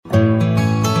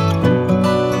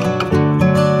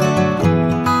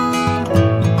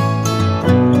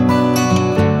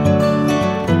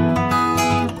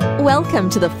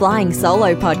to the Flying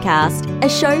Solo podcast, a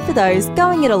show for those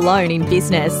going it alone in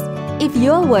business. If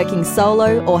you're working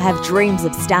solo or have dreams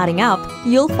of starting up,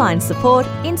 you'll find support,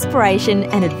 inspiration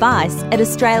and advice at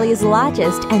Australia's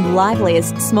largest and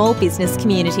liveliest small business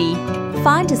community.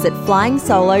 Find us at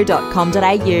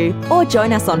flyingsolo.com.au or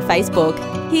join us on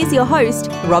Facebook. Here's your host,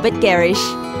 Robert Gerrish.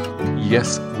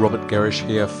 Yes, Robert Gerrish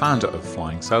here, founder of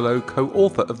Flying Solo,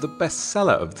 co-author of the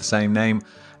bestseller of the same name,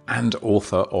 and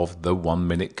author of The 1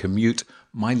 Minute Commute,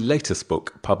 my latest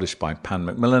book published by Pan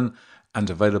Macmillan and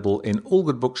available in all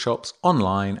good bookshops,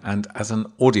 online and as an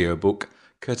audiobook,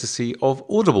 courtesy of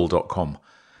audible.com.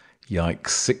 Yikes,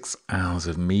 6 hours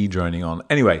of me droning on.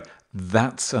 Anyway,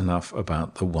 that's enough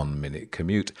about the 1 Minute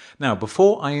Commute. Now,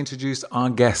 before I introduce our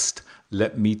guest,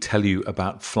 let me tell you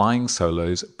about Flying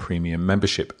Solo's premium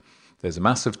membership. There's a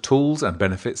mass of tools and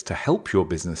benefits to help your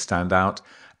business stand out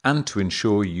and to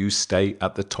ensure you stay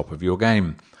at the top of your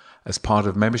game. As part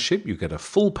of membership, you get a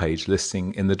full-page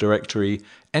listing in the directory,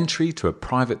 entry to a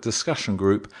private discussion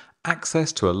group,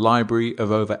 access to a library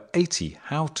of over 80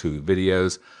 how-to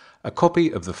videos, a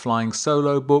copy of the Flying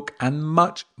Solo book, and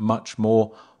much, much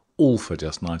more, all for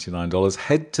just $99.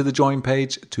 Head to the join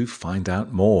page to find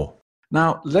out more.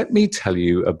 Now, let me tell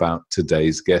you about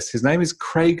today's guest. His name is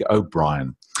Craig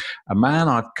O'Brien, a man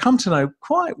I've come to know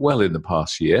quite well in the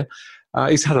past year.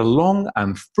 He's had a long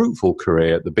and fruitful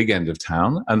career at the big end of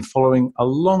town, and following a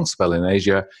long spell in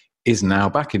Asia, is now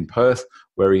back in Perth,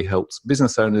 where he helps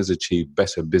business owners achieve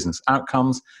better business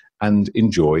outcomes and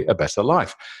enjoy a better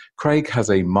life. Craig has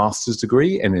a master's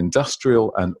degree in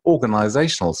industrial and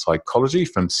organizational psychology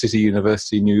from City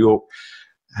University, New York,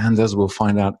 and as we'll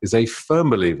find out, is a firm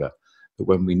believer that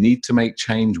when we need to make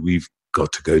change, we've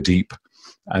got to go deep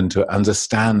and to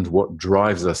understand what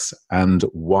drives us and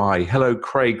why. Hello,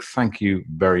 Craig. Thank you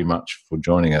very much for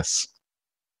joining us.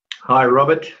 Hi,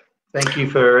 Robert. Thank you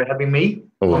for having me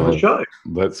on the show.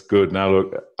 That's good. Now,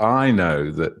 look, I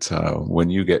know that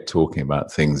when you get talking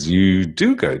about things, you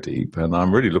do go deep, and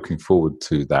I'm really looking forward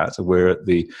to that. We're at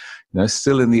the,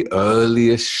 still in the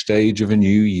earliest stage of a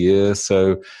new year,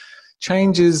 so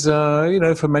changes,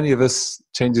 for many of us,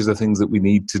 changes are things that we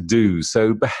need to do.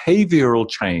 So behavioural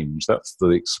change, that's the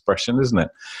expression, isn't it?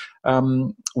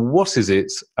 What is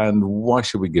it and why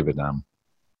should we give a damn?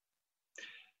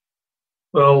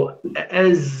 Well,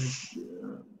 as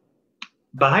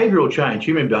behavioural change,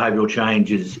 human behavioural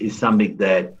change is something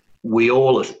that we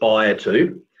all aspire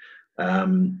to,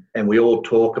 and we all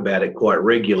talk about it quite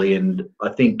regularly. And I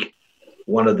think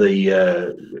one of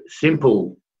the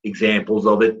simple examples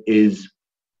of it is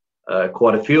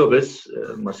quite a few of us,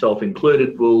 myself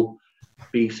included, will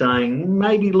be saying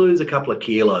maybe lose a couple of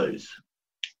kilos.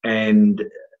 And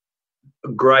a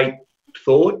great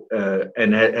thought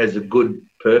and has a good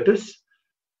purpose.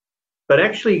 But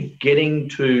actually getting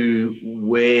to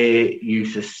where you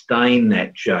sustain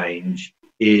that change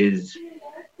is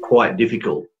quite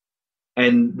difficult.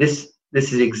 And this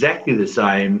is exactly the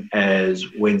same as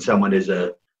when someone is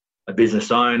a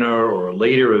business owner or a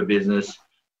leader of a business,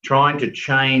 trying to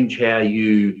change how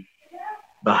you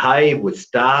behave with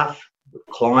staff, with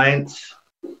clients,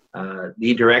 the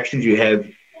interactions you have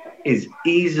is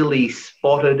easily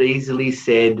spotted, easily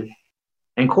said,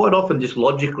 and quite often just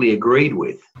logically agreed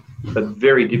with, but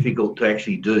very difficult to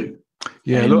actually do.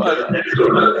 Yeah, look,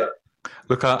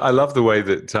 I love the way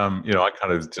that, I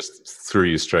kind of just threw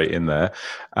you straight in there.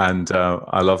 And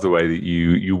I love the way that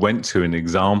you went to an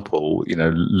example,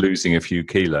 losing a few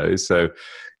kilos. So,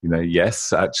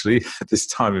 yes, actually, at this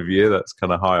time of year, that's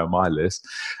kind of high on my list.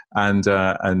 And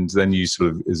then you sort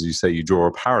of, as you say, you draw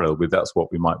a parallel with that's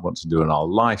what we might want to do in our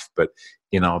life. But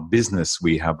in our business,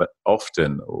 we have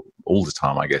often, all the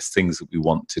time, I guess, things that we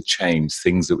want to change,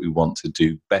 things that we want to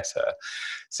do better.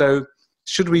 So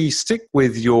should we stick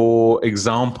with your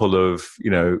example of,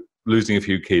 losing a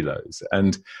few kilos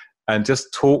and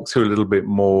just talk to a little bit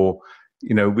more,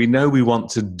 we know we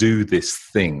want to do this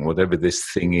thing, whatever this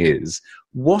thing is.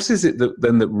 What is it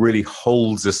that really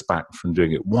holds us back from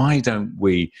doing it? Why don't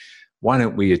we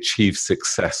achieve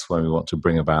success when we want to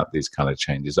bring about these kind of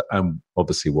changes? And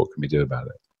obviously, what can we do about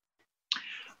it?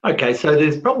 Okay, so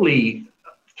there's probably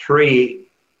 3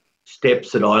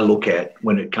 steps that I look at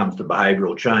when it comes to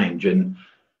behavioural change. And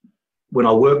when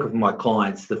I work with my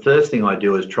clients, the first thing I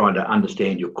do is trying to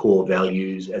understand your core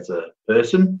values as a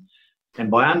person. And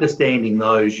by understanding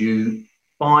those, you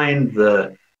find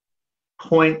the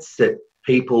points that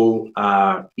people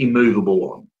are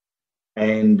immovable on.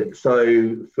 And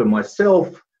so for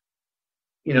myself,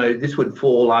 this would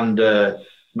fall under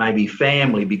maybe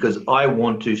family, because I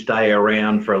want to stay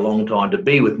around for a long time to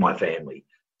be with my family.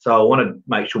 So I want to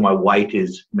make sure my weight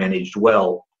is managed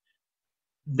well.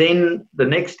 then the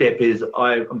next step is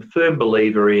I'm a firm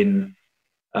believer in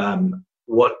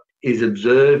what is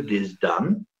observed is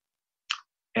done,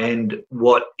 and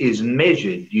what is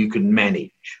measured you can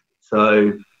manage.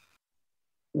 So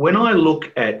when I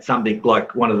look at something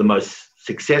like one of the most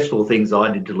successful things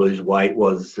I did to lose weight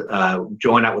was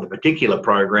join up with a particular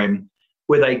program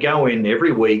where they go in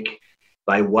every week,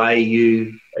 they weigh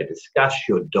you, they discuss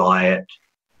your diet,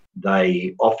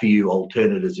 they offer you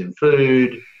alternatives in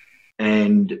food,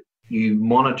 and you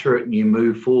monitor it and you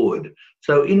move forward.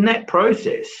 So in that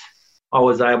process, I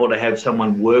was able to have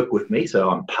someone work with me. So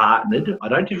I'm partnered. I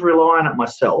don't just rely on it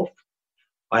myself.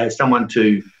 I have someone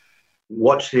to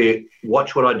watch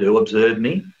what I do, observe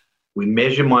me. We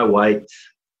measure my weights.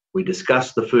 We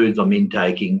discuss the foods I'm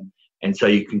intaking. And so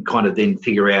you can kind of then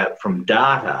figure out from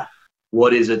data,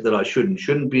 what is it that I should and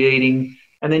shouldn't be eating?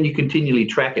 And then you continually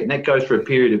track it. And that goes for a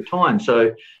period of time.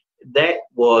 So that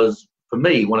was, for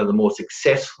me, one of the more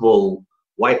successful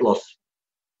weight loss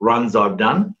runs I've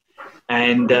done.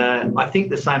 And I think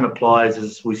the same applies,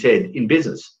 as we said, in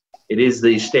business. It is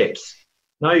these steps.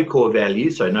 Know your core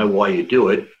values, so know why you do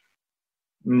it.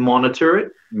 Monitor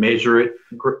it, measure it,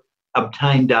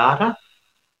 obtain data,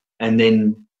 and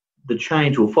then the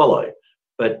change will follow.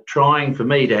 But trying for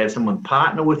me to have someone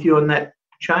partner with you on that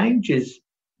change is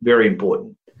very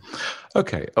important.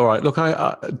 Okay, all right. Look,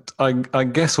 I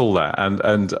guess all that,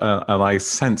 and I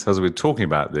sense as we're talking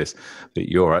about this that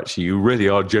you really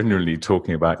are genuinely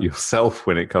talking about yourself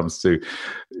when it comes to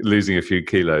losing a few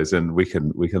kilos, and we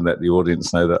can let the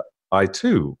audience know that I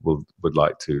too would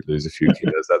like to lose a few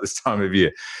kilos at this time of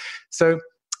year. So,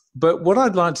 but what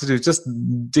I'd like to do is just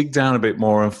dig down a bit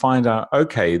more and find out,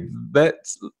 okay,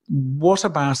 what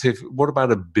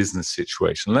about a business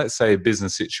situation? Let's say a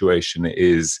business situation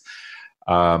is,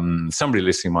 somebody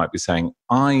listening might be saying,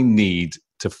 I need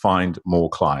to find more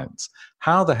clients.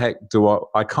 How the heck do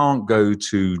I can't go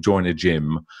to join a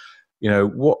gym.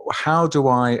 How do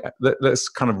let's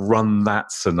kind of run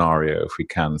that scenario if we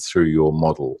can through your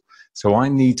model. So I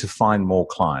need to find more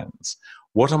clients.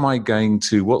 What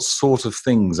sort of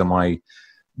things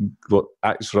what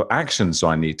sort of actions do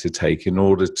I need to take in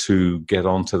order to get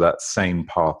onto that same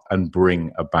path and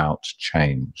bring about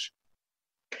change?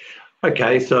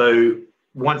 Okay, so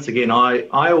once again, I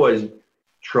always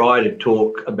try to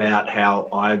talk about how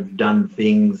I've done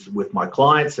things with my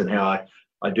clients and how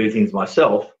I do things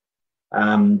myself,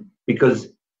 because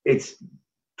it's,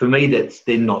 for me, that's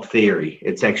then not theory.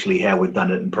 It's actually how we've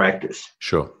done it in practice.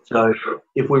 Sure. So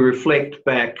if we reflect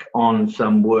back on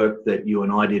some work that you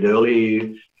and I did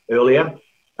earlier,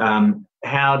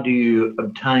 how do you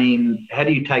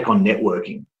take on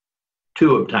networking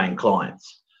to obtain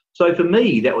clients? So for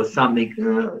me, that was something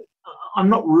I'm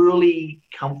not really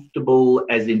comfortable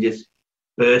as in just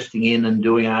bursting in and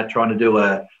trying to do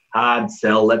a hard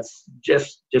sell. That's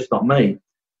just not me.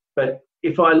 But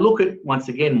if I look at, once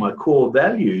again, my core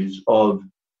values of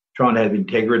trying to have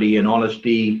integrity and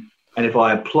honesty, and if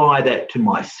I apply that to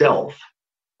myself,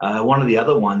 one of the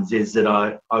other ones is that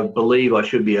I believe I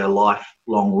should be a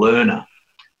lifelong learner.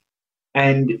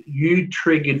 And you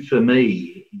triggered for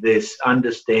me this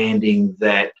understanding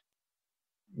that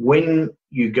when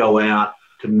you go out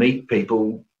to meet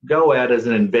people, go out as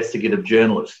an investigative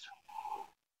journalist.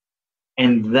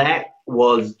 And that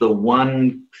was the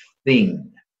one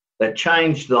thing that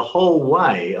changed the whole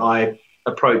way I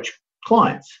approach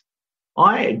clients.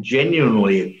 I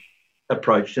genuinely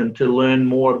approach them to learn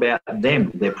more about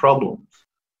them, their problems.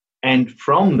 And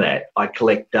from that, I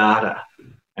collect data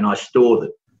and I store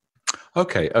them.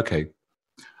 Okay.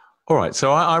 All right.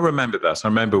 So I remember that. So I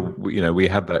remember, we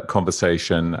had that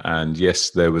conversation, and yes,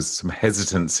 there was some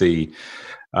hesitancy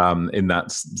in that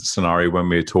scenario when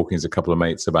we were talking as a couple of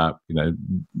mates about,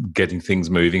 getting things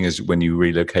moving as when you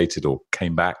relocated or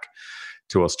came back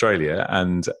to Australia.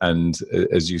 And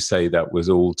as you say, that was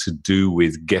all to do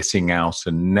with getting out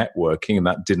and networking, and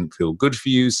that didn't feel good for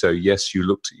you. So yes, you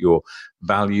looked at your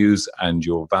values, and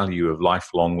your value of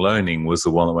lifelong learning was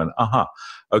the one that went,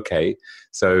 okay.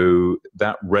 So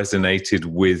that resonated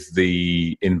with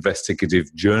the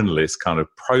investigative journalist kind of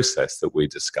process that we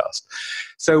discussed.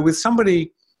 So with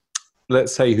somebody,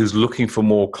 let's say, who's looking for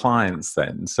more clients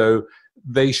then, so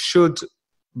they should,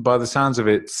 by the sounds of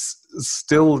it,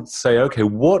 still say, okay,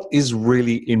 what is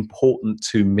really important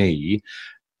to me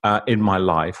in my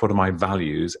life? What are my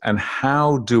values? And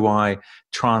how do I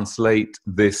translate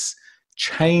this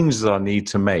change that I need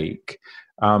to make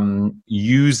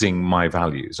using my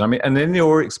values? I mean, and in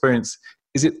your experience,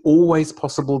 is it always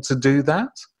possible to do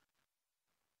that?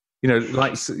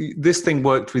 Like this thing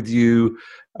worked with you,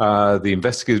 the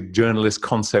investigative journalist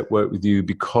concept worked with you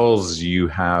because you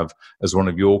have, as one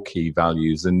of your key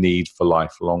values, the need for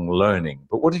lifelong learning.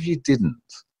 But what if you didn't?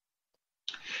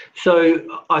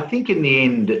 So I think in the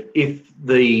end, if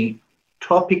the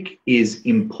topic is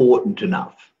important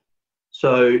enough,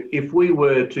 so if we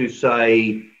were to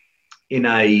say in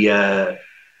a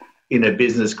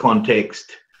business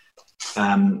context,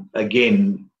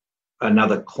 again,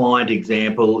 another client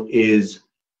example is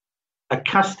a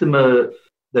customer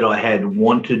that I had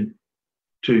wanted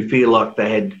to feel like they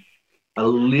had a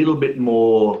little bit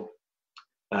more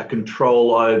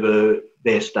control over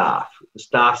their staff. The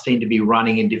staff seemed to be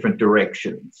running in different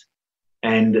directions,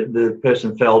 and the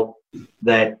person felt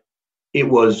that it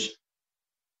was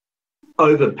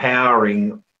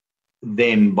overpowering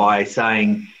them by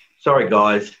saying, sorry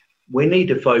guys, we need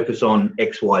to focus on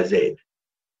X, Y, Z.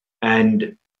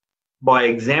 And by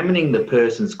examining the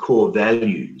person's core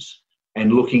values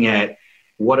and looking at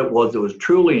what it was that was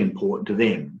truly important to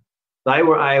them, they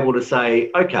were able to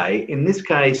say, okay, in this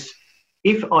case,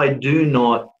 if I do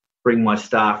not bring my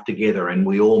staff together and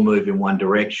we all move in one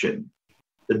direction,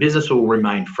 the business will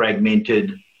remain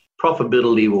fragmented,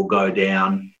 profitability will go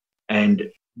down, and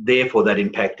therefore that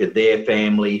impacted their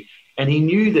family. And he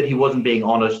knew that he wasn't being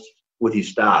honest with his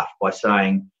staff by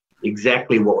saying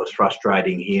exactly what was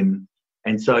frustrating him.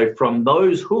 And so from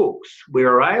those hooks, we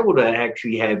were able to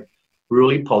actually have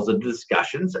really positive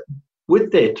discussions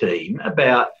with their team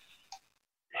about,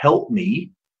 help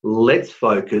me, let's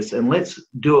focus and let's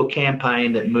do a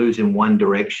campaign that moves in one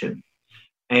direction.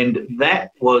 And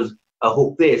that was a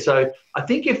hook there. So I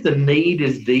think if the need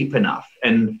is deep enough,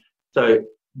 and so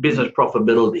business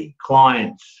profitability,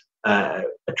 clients,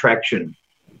 attraction,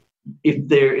 if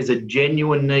there is a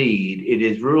genuine need, it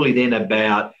is really then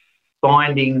about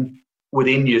finding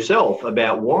within yourself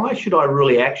about why should I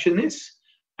really action this,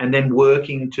 and then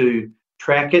working to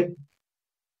track it,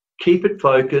 keep it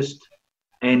focused,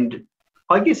 and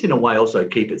I guess in a way also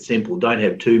keep it simple. Don't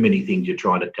have too many things you're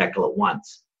trying to tackle at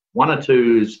once. One or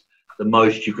two is the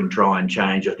most you can try and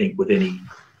change, I think, with any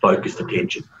focused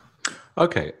attention.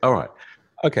 Okay, all right.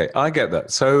 Okay, I get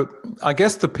that. So I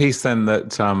guess the piece then that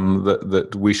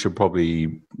that we should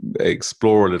probably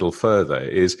explore a little further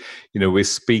is, we're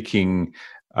speaking,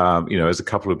 as a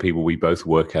couple of people, we both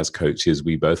work as coaches,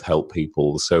 we both help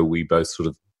people, so we both sort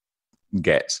of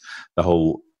get the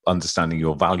whole understanding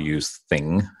your values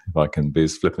thing, if I can be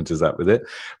as flippant as that with it.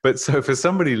 But so for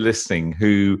somebody listening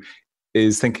who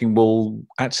is thinking, well,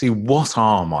 actually, what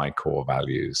are my core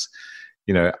values?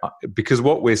 Because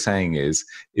what we're saying is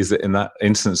that in that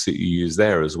instance that you use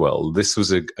there as well, this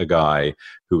was a guy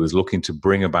who was looking to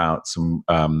bring about some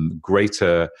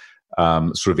greater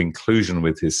sort of inclusion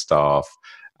with his staff.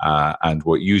 And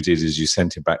what you did is you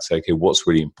sent him back to say, okay, what's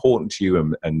really important to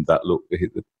you? And that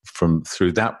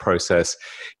through that process,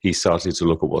 he started to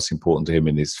look at what's important to him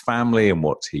in his family and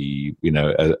what he,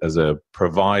 as a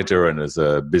provider and as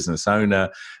a business owner,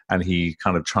 and he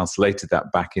kind of translated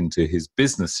that back into his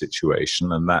business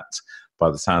situation. And that,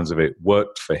 by the sounds of it,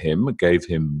 worked for him, gave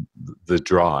him the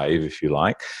drive, if you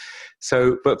like.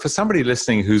 So, but for somebody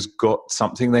listening who's got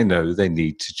something they know they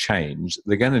need to change,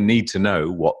 they're going to need to know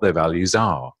what their values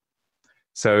are.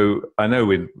 So I know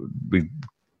we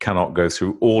cannot go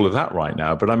through all of that right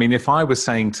now, but I mean, if I was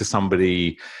saying to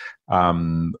somebody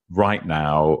right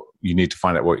now, you need to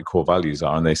find out what your core values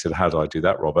are, and they said, how do I do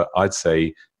that, Robert? I'd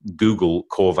say, Google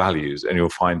core values, and you'll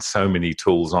find so many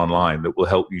tools online that will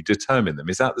help you determine them.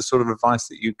 Is that the sort of advice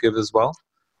that you give as well?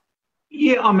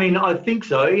 Yeah, I mean, I think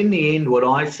so. In the end, what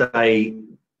I say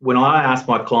when I ask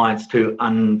my clients to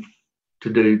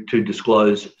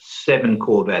disclose 7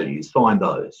 core values, find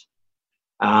those.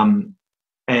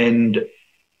 And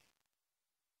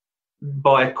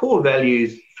by core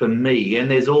values for me, and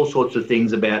there's all sorts of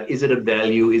things about, is it a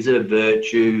value, is it a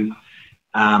virtue?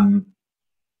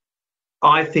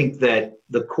 I think that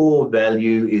the core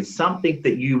value is something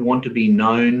that you want to be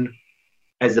known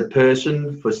as a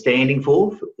person for standing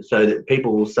for, so that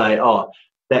people will say, oh,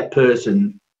 that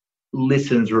person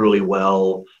listens really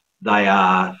well, they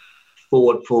are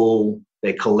thoughtful,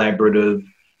 they're collaborative,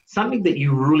 something that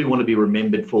you really want to be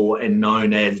remembered for and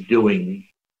known as doing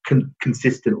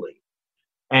consistently.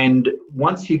 And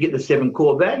once you get the 7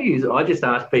 core values, I just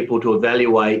ask people to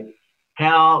evaluate,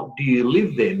 how do you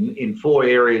live them in 4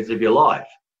 areas of your life?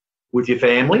 With your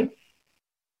family,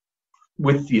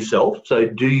 with yourself, so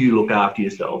do you look after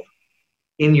yourself?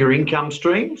 In your income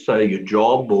stream, so your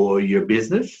job or your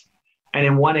business, and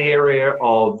in one area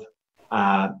of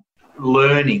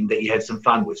learning that you have some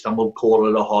fun with. Some will call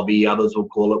it a hobby, others will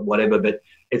call it whatever, but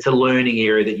it's a learning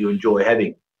area that you enjoy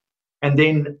having. And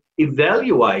then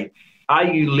evaluate, are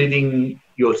you living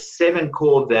your 7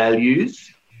 core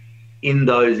values in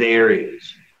those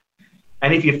areas?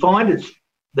 And if you find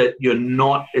that you're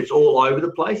not, it's all over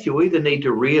the place, you either need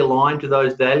to realign to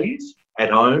those values at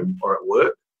home or at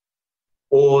work,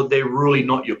 or they're really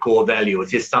not your core value.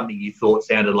 It's just something you thought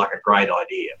sounded like a great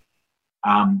idea.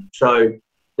 So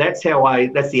that's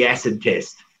the acid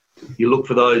test. You look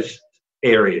for those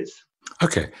areas.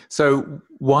 Okay, so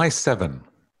why 7?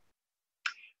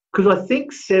 Because I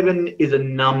think 7 is a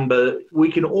number we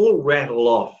can all rattle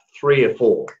off 3 or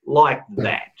 4 like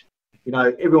that. You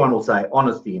know, everyone will say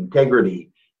honesty,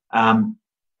 integrity,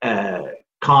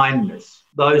 kindness,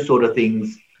 those sort of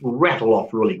things rattle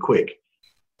off really quick.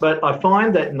 But I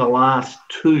find that in the last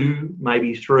 2,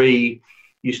 maybe 3,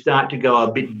 you start to go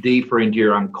a bit deeper into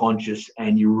your unconscious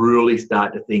and you really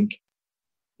start to think,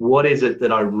 what is it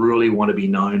that I really want to be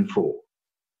known for?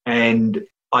 And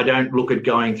I don't look at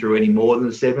going through any more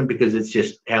than 7 because it's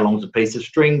just how long's a piece of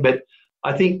string. But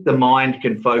I think the mind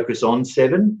can focus on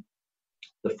 7,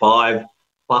 the 5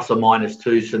 plus or minus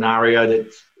 2 scenario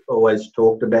that's always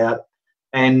talked about.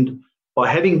 And by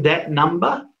having that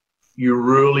number, you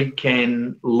really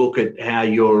can look at how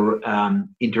you're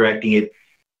interacting it.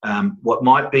 What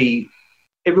might be,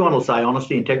 everyone will say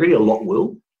honesty, integrity, a lot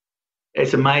will.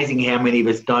 It's amazing how many of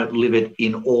us don't live it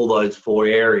in all those 4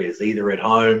 areas, either at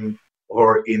home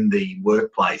or in the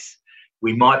workplace.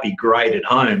 We might be great at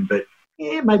home, but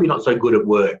maybe not so good at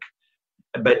work.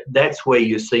 But that's where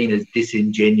you're seen as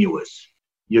disingenuous.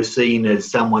 You're seen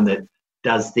as someone that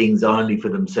does things only for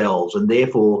themselves. And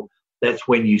therefore, that's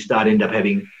when you end up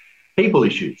having people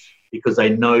issues because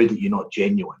they know that you're not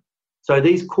genuine. So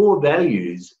these core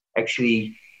values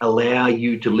actually allow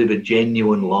you to live a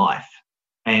genuine life.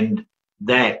 And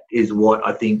that is what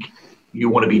I think you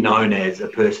want to be known as, a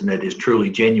person that is truly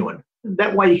genuine.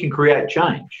 That way you can create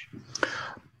change.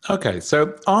 Okay,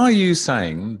 so are you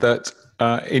saying that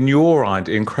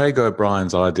in Craig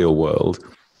O'Brien's ideal world,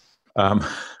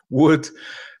 would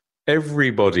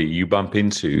everybody you bump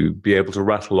into be able to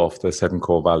rattle off their 7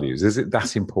 core values? Is it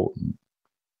that important?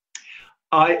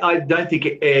 I don't think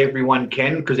everyone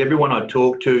can, because everyone I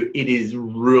talk to, it is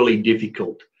really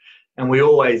difficult. And we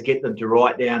always get them to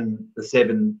write down the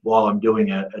 7 while I'm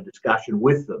doing a discussion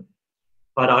with them.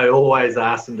 But I always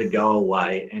ask them to go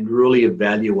away and really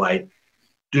evaluate,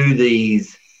 do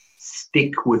these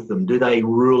stick with them? Do they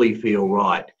really feel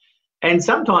right? And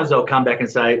sometimes they'll come back and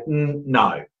say,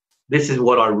 no, this is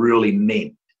what I really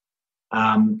meant.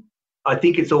 I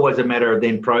think it's always a matter of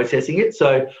then processing it.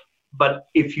 But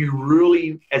if you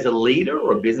really, as a leader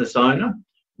or a business owner,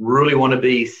 really want to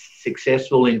be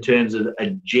successful in terms of a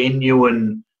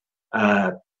genuine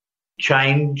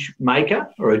change maker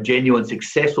or a genuine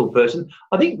successful person,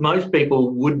 I think most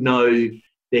people would know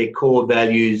their core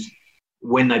values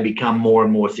when they become more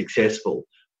and more successful.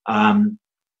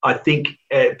 I think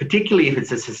particularly if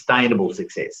it's a sustainable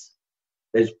success.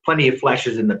 There's plenty of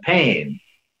flashes in the pan,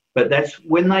 but that's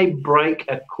when they break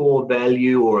a core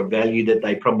value or a value that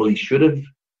they probably should have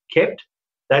kept.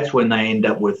 That's when they end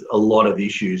up with a lot of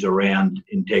issues around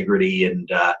integrity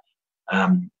and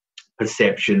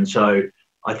perception. So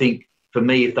I think for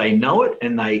me, if they know it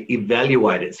and they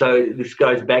evaluate it, so this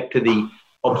goes back to the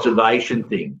observation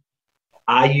thing.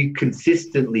 Are you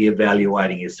consistently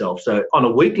evaluating yourself? So on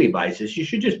a weekly basis, you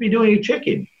should just be doing a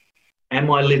check-in. Am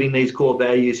I living these core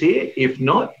values here? If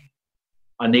not,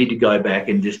 I need to go back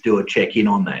and just do a check-in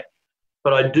on that.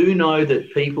 But I do know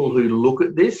that people who look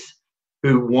at this,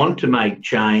 who want to make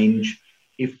change,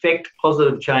 effect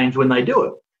positive change when they do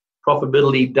it.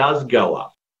 Profitability does go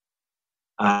up.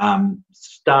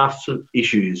 Staff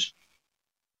issues,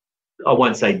 I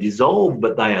won't say dissolve,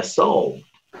 but they are solved.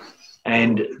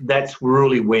 And that's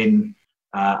really when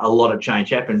a lot of change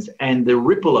happens. And the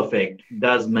ripple effect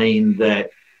does mean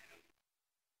that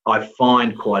I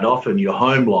find quite often your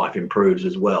home life improves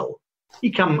as well. You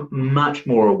become much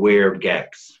more aware of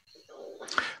gaps.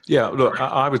 Yeah, look,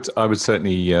 I would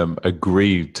certainly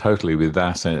agree totally with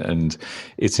that, and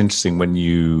it's interesting when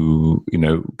you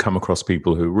come across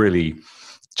people who really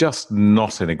just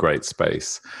not in a great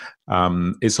space.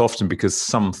 It's often because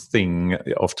something,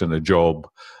 often a job,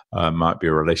 might be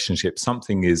a relationship,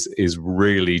 something is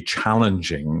really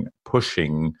challenging,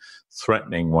 pushing,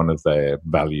 threatening one of their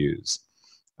values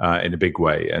in a big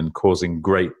way and causing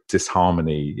great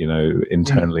disharmony,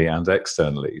 internally and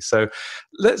externally. So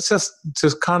let's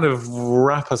just kind of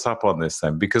wrap us up on this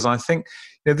then, because I think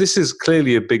this is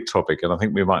clearly a big topic, and I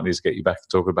think we might need to get you back to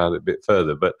talk about it a bit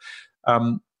further. But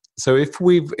so if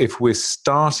we're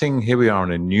starting, here we are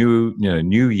in a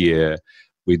new year,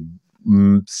 we're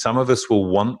some of us will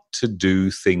want to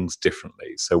do things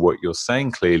differently. So what you're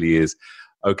saying clearly is,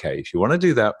 okay, if you want to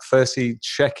do that, firstly,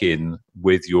 check in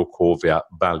with your core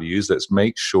values. Let's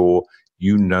make sure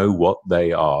you know what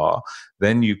they are.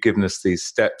 Then you've given us these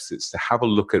steps. It's to have a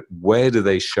look at where do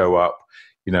they show up,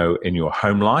 in your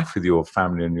home life with your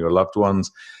family and your loved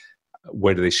ones.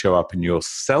 Where do they show up in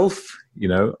yourself?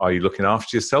 Are you looking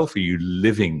after yourself? Are you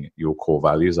living your core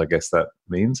values? I guess that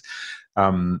means.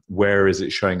 Where is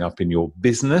it showing up in your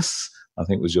business? I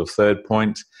think was your third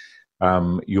point.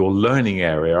 Your learning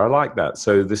area. I like that.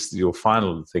 So this is your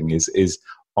final thing is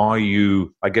are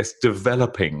you, I guess,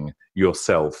 developing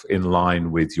yourself in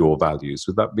line with your values?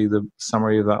 Would that be the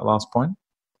summary of that last point?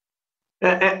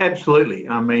 Absolutely.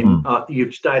 I mean,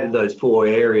 you've stated those 4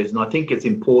 areas, and I think it's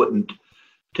important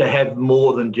to have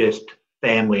more than just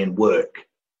family and work,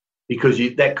 because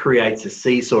that creates a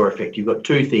seesaw effect. You've got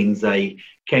 2 things, they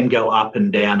can go up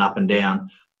and down.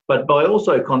 But by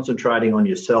also concentrating on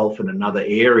yourself in another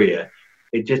area,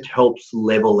 it just helps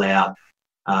level out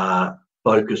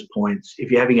focus points. If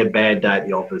you're having a bad day at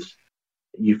the office,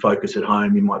 you focus at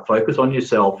home, you might focus on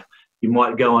yourself, you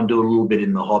might go and do a little bit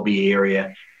in the hobby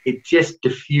area. It just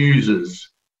diffuses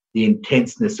the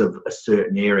intenseness of a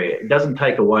certain area. It doesn't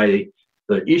take away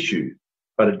the issue,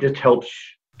 but it just helps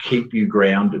keep you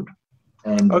grounded.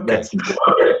 And that's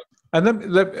important. And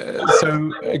then,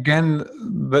 so again,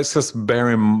 let's just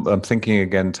bear in, I'm thinking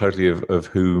again totally of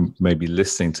who may be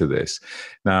listening to this.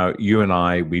 Now, you and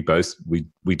I, we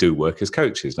do work as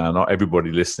coaches. Now, not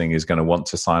everybody listening is going to want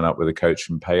to sign up with a coach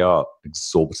and pay our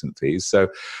exorbitant fees. So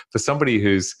for somebody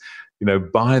who's,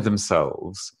 by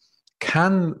themselves,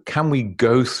 can we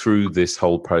go through this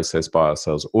whole process by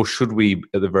ourselves? Or should we,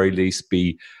 at the very least,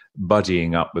 be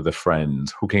buddying up with a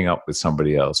friend, hooking up with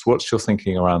somebody else? What's your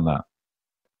thinking around that?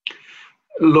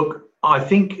 Look, I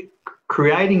think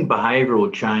creating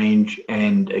behavioural change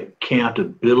and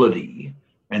accountability,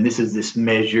 and this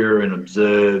measure and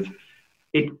observe,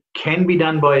 it can be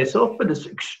done by yourself, but it's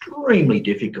extremely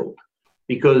difficult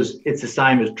because it's the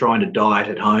same as trying to diet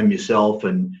at home yourself,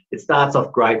 and it starts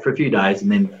off great for a few days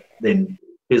and then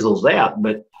fizzles out.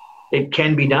 But it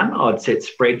can be done. I'd set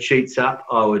spreadsheets up.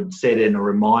 I would set in a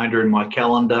reminder in my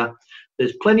calendar.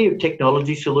 There's plenty of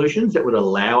technology solutions that would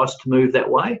allow us to move that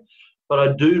way. But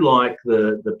I do like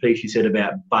the piece you said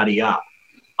about buddy up.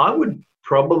 I would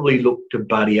probably look to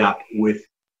buddy up with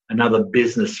another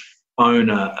business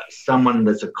owner, someone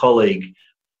that's a colleague,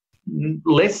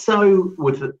 less so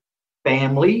with a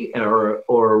family or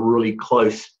a really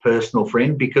close personal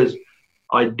friend, because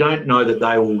I don't know that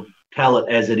they will tell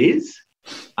it as it is.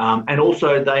 And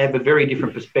also they have a very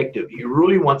different perspective. You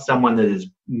really want someone that is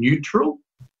neutral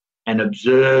and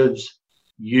observes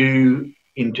you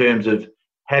in terms of,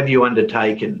 have you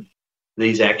undertaken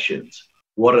these actions?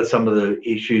 What are some of the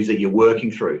issues that you're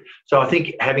working through? So I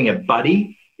think having a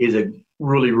buddy is a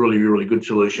really, really, really good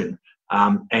solution.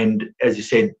 And as you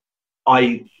said,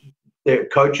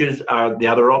 coaches are the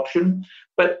other option.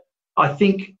 But I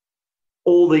think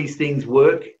all these things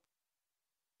work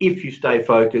if you stay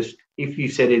focused, if you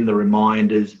set in the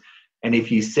reminders, and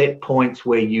if you set points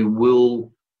where you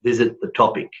will visit the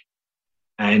topic.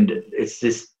 And it's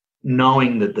this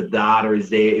knowing that the data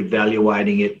is there,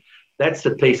 evaluating it. That's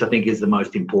the piece I think is the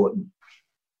most important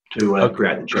to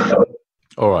create the change.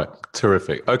 All right.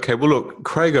 Terrific. Okay. Well, look,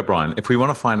 Craig O'Brien, if we want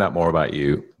to find out more about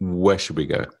you, where should we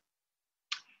go?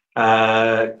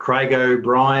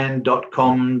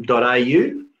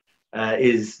 craigobrien.com.au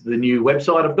is the new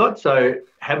website I've got. So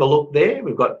have a look there.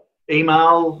 We've got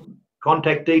email,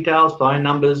 contact details, phone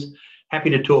numbers.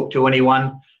 Happy to talk to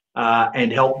anyone.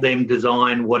 And help them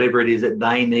design whatever it is that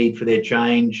they need for their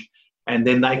change, and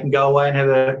then they can go away and have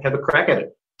a crack at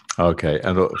it. Okay,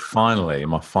 and finally,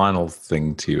 my final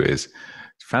thing to you is,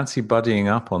 fancy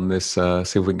buddying up on this,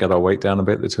 see if we can get our weight down a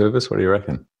bit, the two of us? What do you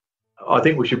reckon? I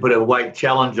think we should put a weight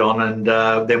challenge on, and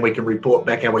then we can report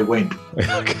back how we went.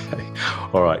 Okay.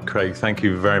 All right, Craig, thank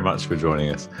you very much for joining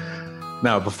us.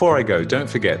 Now, before I go, don't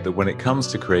forget that when it comes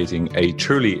to creating a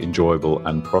truly enjoyable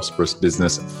and prosperous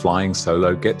business, Flying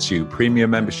Solo gets you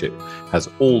premium membership, has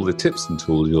all the tips and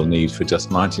tools you'll need for just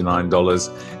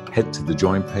 $99. Head to the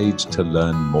join page to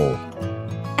learn more.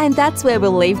 And that's where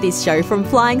we'll leave this show from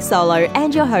Flying Solo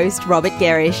and your host, Robert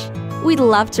Gerish. We'd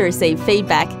love to receive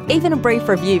feedback, even a brief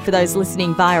review for those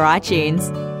listening via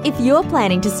iTunes. If you're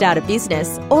planning to start a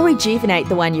business or rejuvenate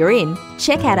the one you're in,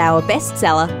 check out our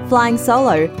bestseller, Flying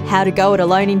Solo, How to Go It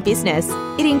Alone in Business.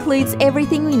 It includes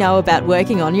everything we know about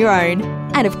working on your own.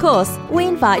 And of course, we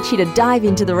invite you to dive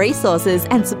into the resources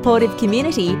and supportive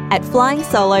community at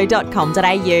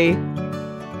flyingsolo.com.au.